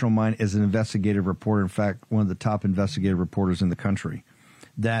professional mind as an investigative reporter, in fact, one of the top investigative reporters in the country,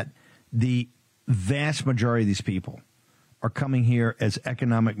 that the vast majority of these people are coming here as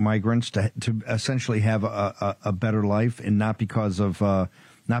economic migrants to essentially have a better life, and not because of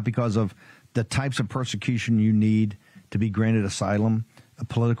the types of persecution you need to be granted asylum,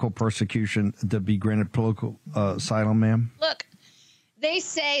 political persecution to be granted political asylum, ma'am? Look, they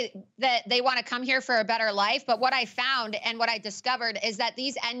say that they want to come here for a better life, but what I found and what I discovered is that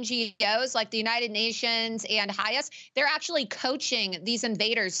these NGOs like the United Nations and HIAS, they're actually coaching these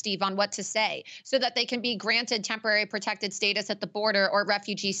invaders, Steve, on what to say so that they can be granted temporary protected status at the border or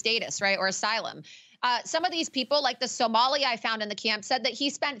refugee status, right, or asylum. Some of these people, like the Somali I found in the camp, said that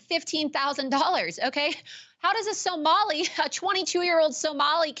he spent $15,000, okay? How does a 22-year-old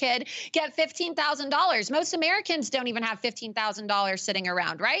Somali kid get $15,000? Most Americans don't even have $15,000 sitting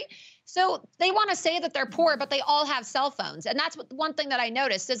around, right? So they want to say that they're poor, but they all have cell phones. And that's one thing that I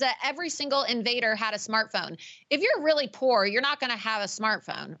noticed is that every single invader had a smartphone. If you're really poor, you're not going to have a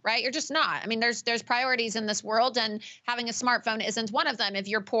smartphone, right? You're just not. I mean, there's priorities in this world, and having a smartphone isn't one of them if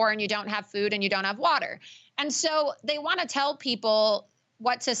you're poor and you don't have food and you don't have water. And so they want to tell people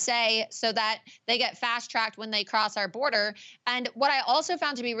what to say so that they get fast-tracked when they cross our border. And what I also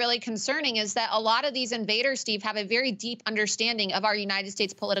found to be really concerning is that a lot of these invaders, Steve, have a very deep understanding of our United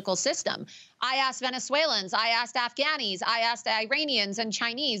States political system. I asked Venezuelans, I asked Afghanis, I asked Iranians and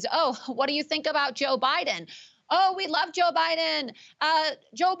Chinese, oh, what do you think about Joe Biden? Oh, we love Joe Biden.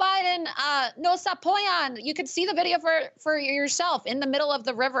 Joe Biden, nos apoyan. You could see the video for yourself in the middle of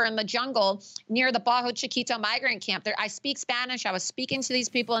the river in the jungle near the Bajo Chiquito migrant camp. There, I speak Spanish. I was speaking to these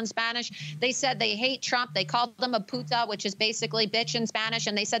people in Spanish. They said they hate Trump. They called them a puta, which is basically bitch in Spanish.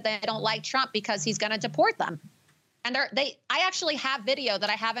 And they said they don't like Trump because he's going to deport them. And I actually have video that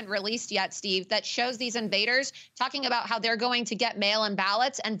I haven't released yet, Steve, that shows these invaders talking about how they're going to get mail-in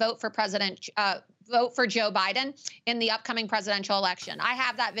ballots and vote for Joe Biden in the upcoming presidential election. I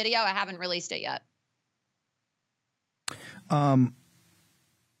have that video. I haven't released it yet.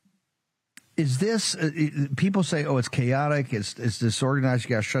 Is this, people say, oh, it's chaotic, it's disorganized,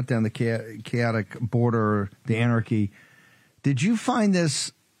 you got to shut down the chaotic border, the anarchy. Did you find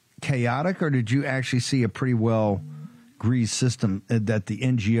this chaotic, or did you actually see a pretty well greased system that the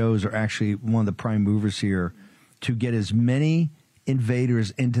NGOs are actually one of the prime movers here to get as many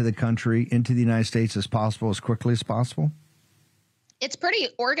invaders into the country, into the United States as possible, as quickly as possible? It's pretty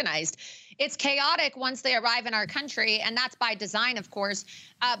organized. It's chaotic once they arrive in our country, and that's by design, of course.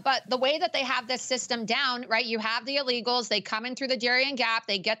 But the way that they have this system down, right, you have the illegals, they come in through the Darien Gap,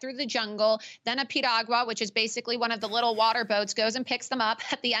 they get through the jungle, then a piragua, which is basically one of the little water boats, goes and picks them up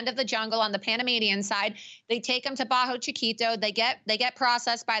at the end of the jungle on the Panamanian side. They take them to Bajo Chiquito. They get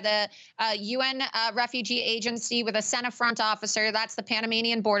processed by the UN refugee agency with a Senafront officer. That's the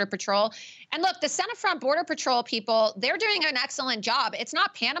Panamanian Border Patrol. And look, the Senafront Border Patrol people, they're doing an excellent job. It's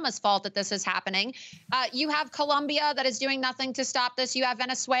not Panama's fault that this is happening. You have Colombia that is doing nothing to stop this. You have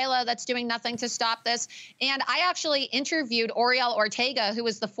Venezuela that's doing nothing to stop this. And I actually interviewed Oriol Ortega, who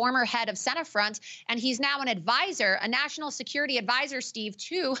was the former head of Senafront, and he's now an advisor, a national security advisor, Steve,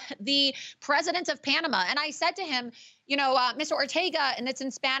 to the president of Panama. And I said to him, you know, Mr. Ortega, and it's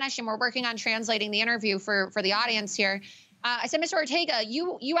in Spanish, and we're working on translating the interview for the audience here. I said, Mr. Ortega,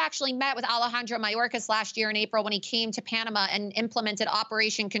 you actually met with Alejandro Mayorkas last year in April when he came to Panama and implemented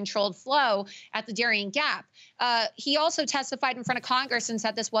Operation Controlled Flow at the Darien Gap. He also testified in front of Congress and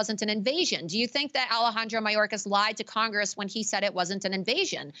said this wasn't an invasion. Do you think that Alejandro Mayorkas lied to Congress when he said it wasn't an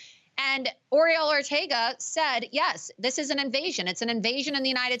invasion? And Oriol Ortega said, yes, this is an invasion. It's an invasion in the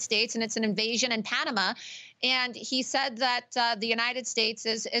United States, and it's an invasion in Panama. And he said that the United States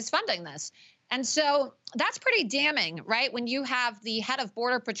is funding this. And so that's pretty damning, right? When you have the head of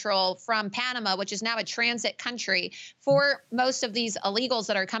Border Patrol from Panama, which is now a transit country for most of these illegals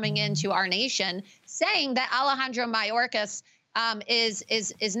that are coming into our nation, saying that Alejandro Mayorkas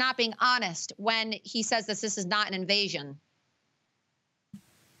is not being honest when he says this is not an invasion.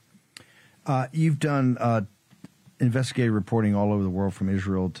 You've done investigative reporting all over the world, from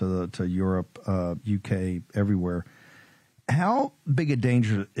Israel to Europe, UK, everywhere. How big a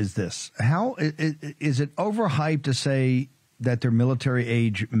danger is this? How is it overhyped to say that their military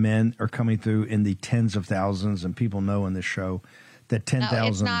age men are coming through in the tens of thousands, and people know in this show that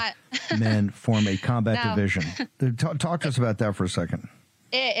 10,000 men form a combat division? Talk to us about that for a second.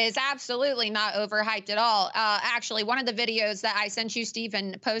 It is absolutely not overhyped at all. Actually, one of the videos that I sent you,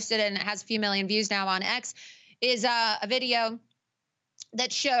 Stephen, posted, and it has a few million views now on X, is a video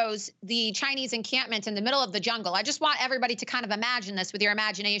that shows the Chinese encampment in the middle of the jungle. I just want everybody to kind of imagine this with your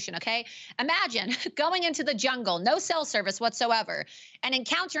imagination, okay? Imagine going into the jungle, no cell service whatsoever, and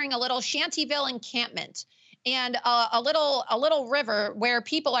encountering a little shantyville encampment and a little river where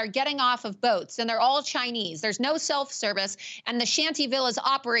people are getting off of boats, and they're all Chinese. There's no self-service, and the shantyville is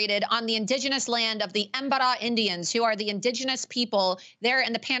operated on the indigenous land of the Embera Indians, who are the indigenous people there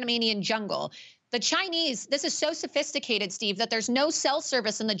in the Panamanian jungle. The Chinese, this is so sophisticated, Steve, that there's no cell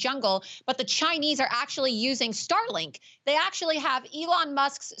service in the jungle, but the Chinese are actually using Starlink. They actually have Elon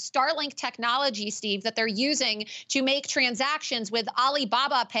Musk's Starlink technology, Steve, that they're using to make transactions with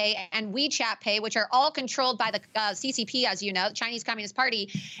Alibaba Pay and WeChat Pay, which are all controlled by the CCP, as you know, the Chinese Communist Party.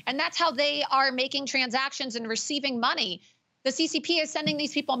 And that's how they are making transactions and receiving money. The CCP is sending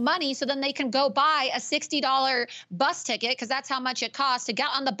these people money so then they can go buy a $60 bus ticket, because that's how much it costs to get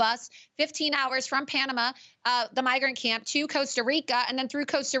on the bus 15 hours from Panama, the migrant camp, to Costa Rica. And then through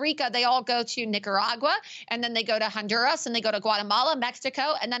Costa Rica, they all go to Nicaragua, and then they go to Honduras, and they go to Guatemala,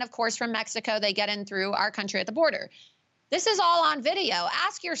 Mexico. And then, of course, from Mexico, they get in through our country at the border. This is all on video.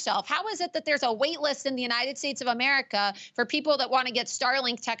 Ask yourself, how is it that there's a wait list in the United States of America for people that want to get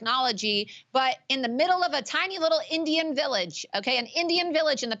Starlink technology, but in the middle of a tiny little Indian village, okay, an Indian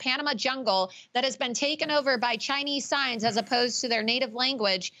village in the Panama jungle that has been taken over by Chinese signs as opposed to their native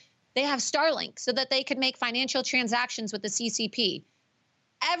language, they have Starlink so that they could make financial transactions with the CCP.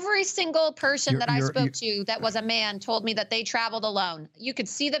 Every single person that I spoke to that was a man told me that they traveled alone. You could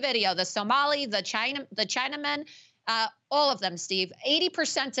see the video, the Somali, the Chinamen, all of them, Steve.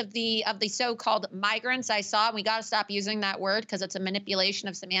 80% of the so-called migrants I saw, and we got to stop using that word because it's a manipulation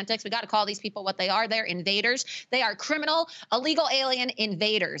of semantics. We got to call these people what they are. They're invaders. They are criminal, illegal alien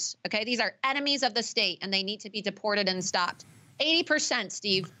invaders. Okay, these are enemies of the state, and they need to be deported and stopped. 80%,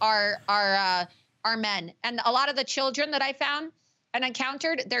 Steve, are men, and a lot of the children that I found and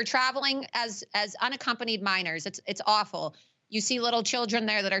encountered, they're traveling as unaccompanied minors. It's awful. You see little children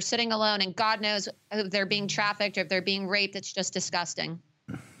there that are sitting alone, and God knows if they're being trafficked or if they're being raped. It's just disgusting.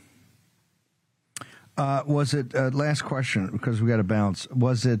 Was it, last question, because we got to bounce,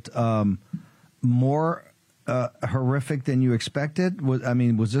 was it more horrific than you expected?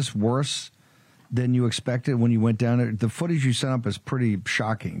 Was this worse than you expected when you went down there? The footage you sent up is pretty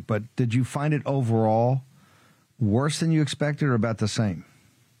shocking, but did you find it overall worse than you expected or about the same?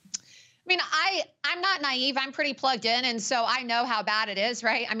 I mean, I'm not naive. I'm pretty plugged in. And so I know how bad it is,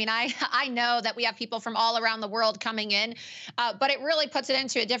 right? I mean, I know that we have people from all around the world coming in, but it really puts it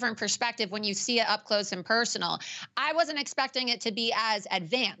into a different perspective when you see it up close and personal. I wasn't expecting it to be as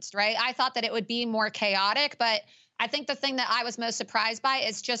advanced, right? I thought that it would be more chaotic, but I think the thing that I was most surprised by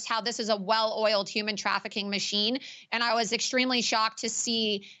is just how this is a well-oiled human trafficking machine. And I was extremely shocked to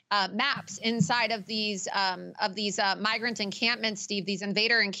see maps inside of these migrant encampments, Steve, these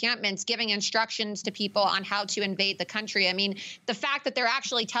invader encampments, giving instructions to people on how to invade the country. I mean, the fact that they're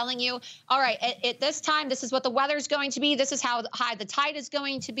actually telling you, all right, at this time, this is what the weather's going to be. This is how high the tide is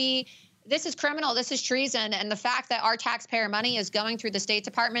going to be. This is criminal. This is treason. And the fact that our taxpayer money is going through the State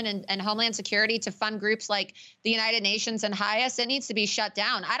Department and Homeland Security to fund groups like the United Nations and HIAS, it needs to be shut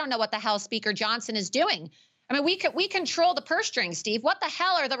down. I don't know what the hell Speaker Johnson is doing. I mean, we control the purse strings, Steve. What the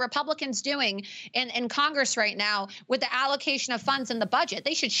hell are the Republicans doing in Congress right now with the allocation of funds in the budget?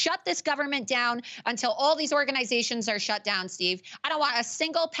 They should shut this government down until all these organizations are shut down, Steve. I don't want a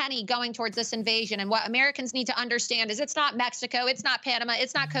single penny going towards this invasion. And what Americans need to understand is it's not Mexico, it's not Panama,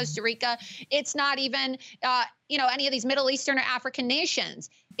 it's not Costa Rica, it's not even any of these Middle Eastern or African nations.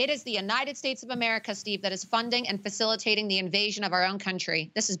 It is the United States of America, Steve, that is funding and facilitating the invasion of our own country.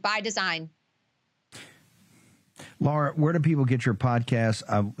 This is by design. Laura, where do people get your podcast?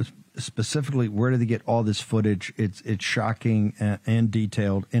 Specifically, where do they get all this footage? It's shocking and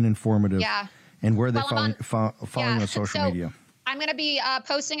detailed and informative. Yeah. And where are they following on social media? I'm going to be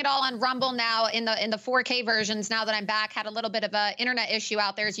posting it all on Rumble now in the 4K versions now that I'm back. Had a little bit of an internet issue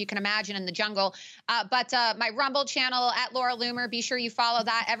out there, as you can imagine, in the jungle. But my Rumble channel at Laura Loomer, be sure you follow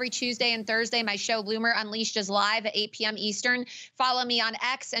that. Every Tuesday and Thursday, my show Loomer Unleashed is live at 8 p.m. Eastern. Follow me on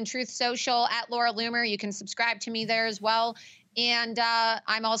X and Truth Social at Laura Loomer. You can subscribe to me there as well. And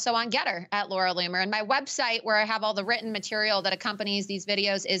I'm also on Getter at Laura Loomer. And my website, where I have all the written material that accompanies these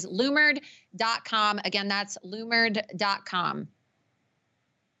videos, is loomered.com. Again, that's loomered.com.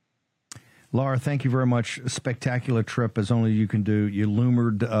 Laura, thank you very much. A spectacular trip, as only you can do. You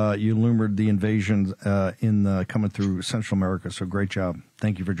loomered the invasions coming through Central America. So great job.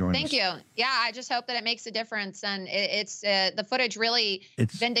 Thank you for joining us. Thank you. Yeah, I just hope that it makes a difference. And it's the footage really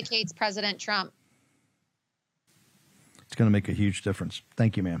vindicates President Trump. It's going to make a huge difference.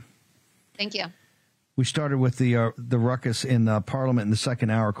 Thank you, ma'am. Thank you. We started with the ruckus in Parliament in the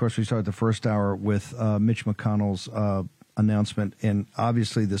second hour. Of course, we started the first hour with Mitch McConnell's announcement. And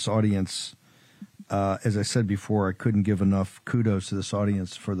obviously this audience, as I said before, I couldn't give enough kudos to this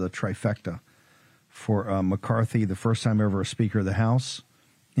audience for the trifecta. For McCarthy, the first time ever a Speaker of the House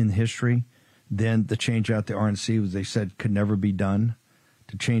in history. Then the change out the RNC, was they said could never be done,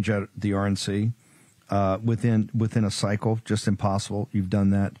 to change out the RNC. Within a cycle, just impossible. You've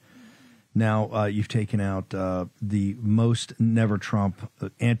done that. Now you've taken out the most never Trump,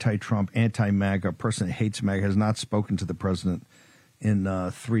 anti-Trump, anti-MAGA person that hates MAGA, has not spoken to the president in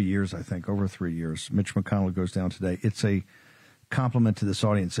 3 years, I think, over 3 years. Mitch McConnell goes down today. It's a compliment to this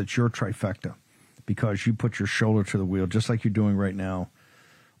audience. It's your trifecta because you put your shoulder to the wheel, just like you're doing right now,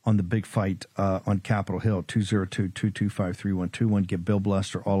 on the big fight on Capitol Hill, 202-225-3121. Get Bill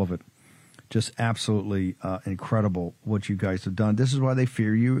Blester, all of it. Just absolutely incredible what you guys have done. This is why they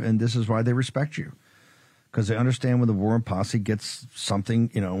fear you, and this is why they respect you, because they understand when the War Room Posse gets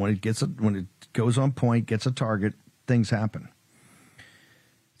something, when it goes on point, gets a target, things happen.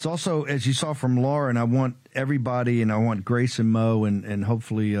 It's also, as you saw from Laura, and I want everybody, and I want Grace and Mo, and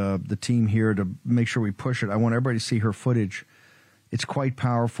hopefully the team here to make sure we push it. I want everybody to see her footage. It's quite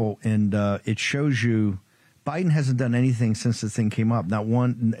powerful, and it shows you Biden hasn't done anything since the thing came up. Not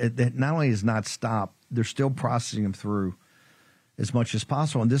one. It not only has not stopped, they're still processing them through as much as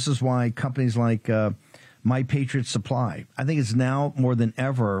possible. And this is why companies like My Patriot Supply, I think it's now more than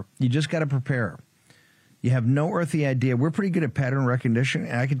ever, you just got to prepare. You have no earthly idea. We're pretty good at pattern recognition,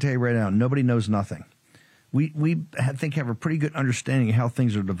 and I can tell you right now, nobody knows nothing. We have a pretty good understanding of how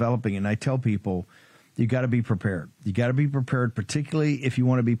things are developing, and I tell people, you got to be prepared. You got to be prepared, particularly if you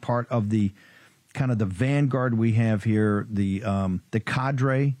want to be part of the kind of the vanguard we have here, the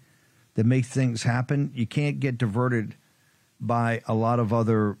cadre that makes things happen. You can't get diverted by a lot of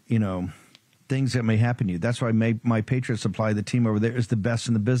other, things that may happen to you. That's why My Patriot Supply, the team over there, is the best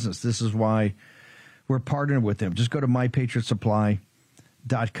in the business. This is why we're partnered with them. Just go to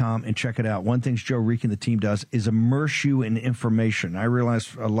mypatriotsupply.com and check it out. One thing Joe Reek and the team does is immerse you in information. I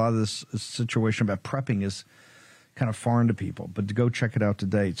realize a lot of this situation about prepping is kind of foreign to people, but to go check it out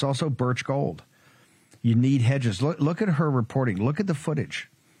today. It's also Birch Gold. You need hedges. Look at her reporting. Look at the footage.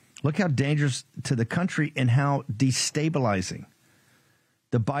 Look how dangerous to the country and how destabilizing.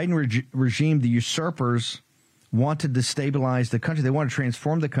 The Biden regime, the usurpers, want to destabilize the country. They want to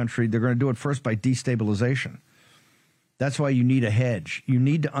transform the country. They're going to do it first by destabilization. That's why you need a hedge. You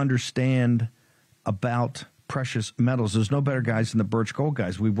need to understand about precious metals. There's no better guys than the Birch Gold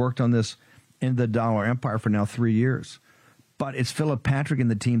guys. We've worked on this in the dollar empire for now 3 years. But it's Philip Patrick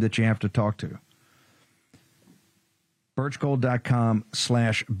and the team that you have to talk to.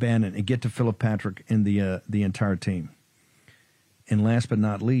 birchgold.com/Bannon and get to Philip Patrick and the entire team. And last but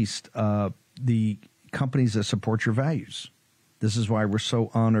not least, the companies that support your values. This is why we're so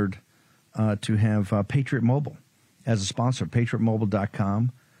honored to have Patriot Mobile as a sponsor.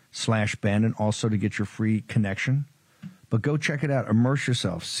 PatriotMobile.com/Bannon, also to get your free connection. But go check it out. Immerse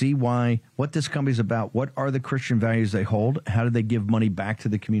yourself. See what this company's about. What are the Christian values they hold? How do they give money back to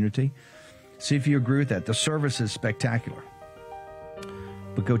the community? See if you agree with that. The service is spectacular.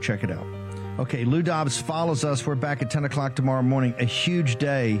 But go check it out. Okay, Lou Dobbs follows us. We're back at 10 o'clock tomorrow morning. A huge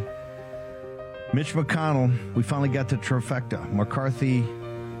day. Mitch McConnell, we finally got the trifecta. McCarthy,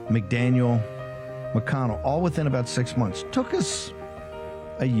 McDaniel, McConnell, all within about 6 months. Took us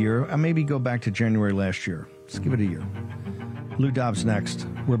a year. Maybe go back to January last year. Let's give it a year. Lou Dobbs next.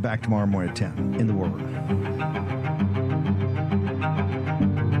 We're back tomorrow morning at 10 in the War Room.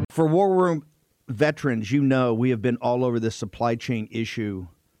 For War Room veterans, we have been all over this supply chain issue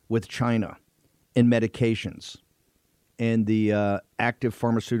with China and medications and the active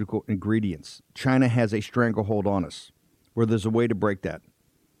pharmaceutical ingredients. China has a stranglehold on us where there's a way to break that.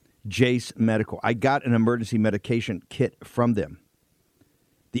 Jace Medical. I got an emergency medication kit from them.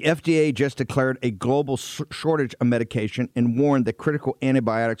 The FDA just declared a global shortage of medication and warned that critical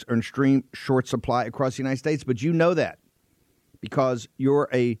antibiotics are in extreme short supply across the United States. But you know that because you're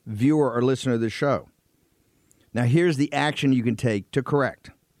a viewer or listener of the show. Now, here's the action you can take to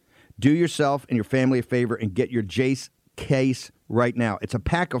correct. Do yourself and your family a favor and get your Jace case right now. It's a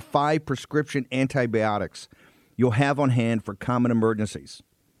pack of 5 prescription antibiotics you'll have on hand for common emergencies.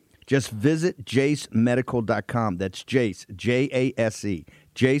 Just visit jacemedical.com. That's Jace, Jase,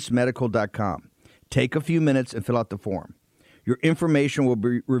 jacemedical.com. Take a few minutes and fill out the form. Your information will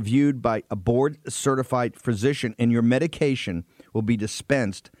be reviewed by a board-certified physician, and your medication will be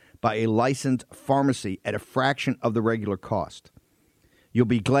dispensed by a licensed pharmacy at a fraction of the regular cost. You'll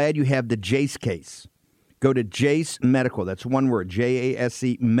be glad you have the Jace case. Go to Jace Medical, that's one word,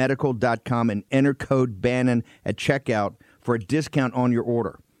 Jase medical.com, and enter code Bannon at checkout for a discount on your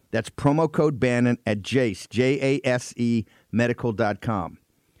order. That's promo code Bannon at Jace, Jase medical.com.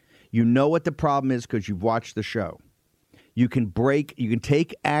 You know what the problem is because you've watched the show. You can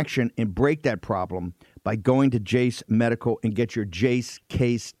take action and break that problem by going to Jace Medical and get your Jace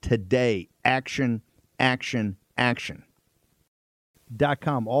case today. Action, action, action.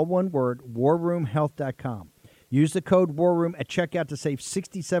 .com, all one word, warroomhealth.com. Use the code WARROOM at checkout to save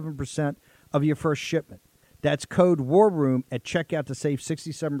 67% of your first shipment. That's code WARROOM at checkout to save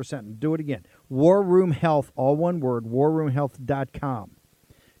 67%. And do it again. WarRoom Health, all one word, warroomhealth.com.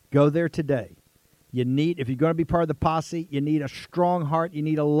 Go there today. If you're going to be part of the posse, you need a strong heart. You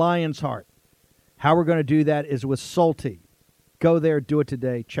need a lion's heart. How we're going to do that is with Salty. Go there, do it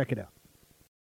today. Check it out.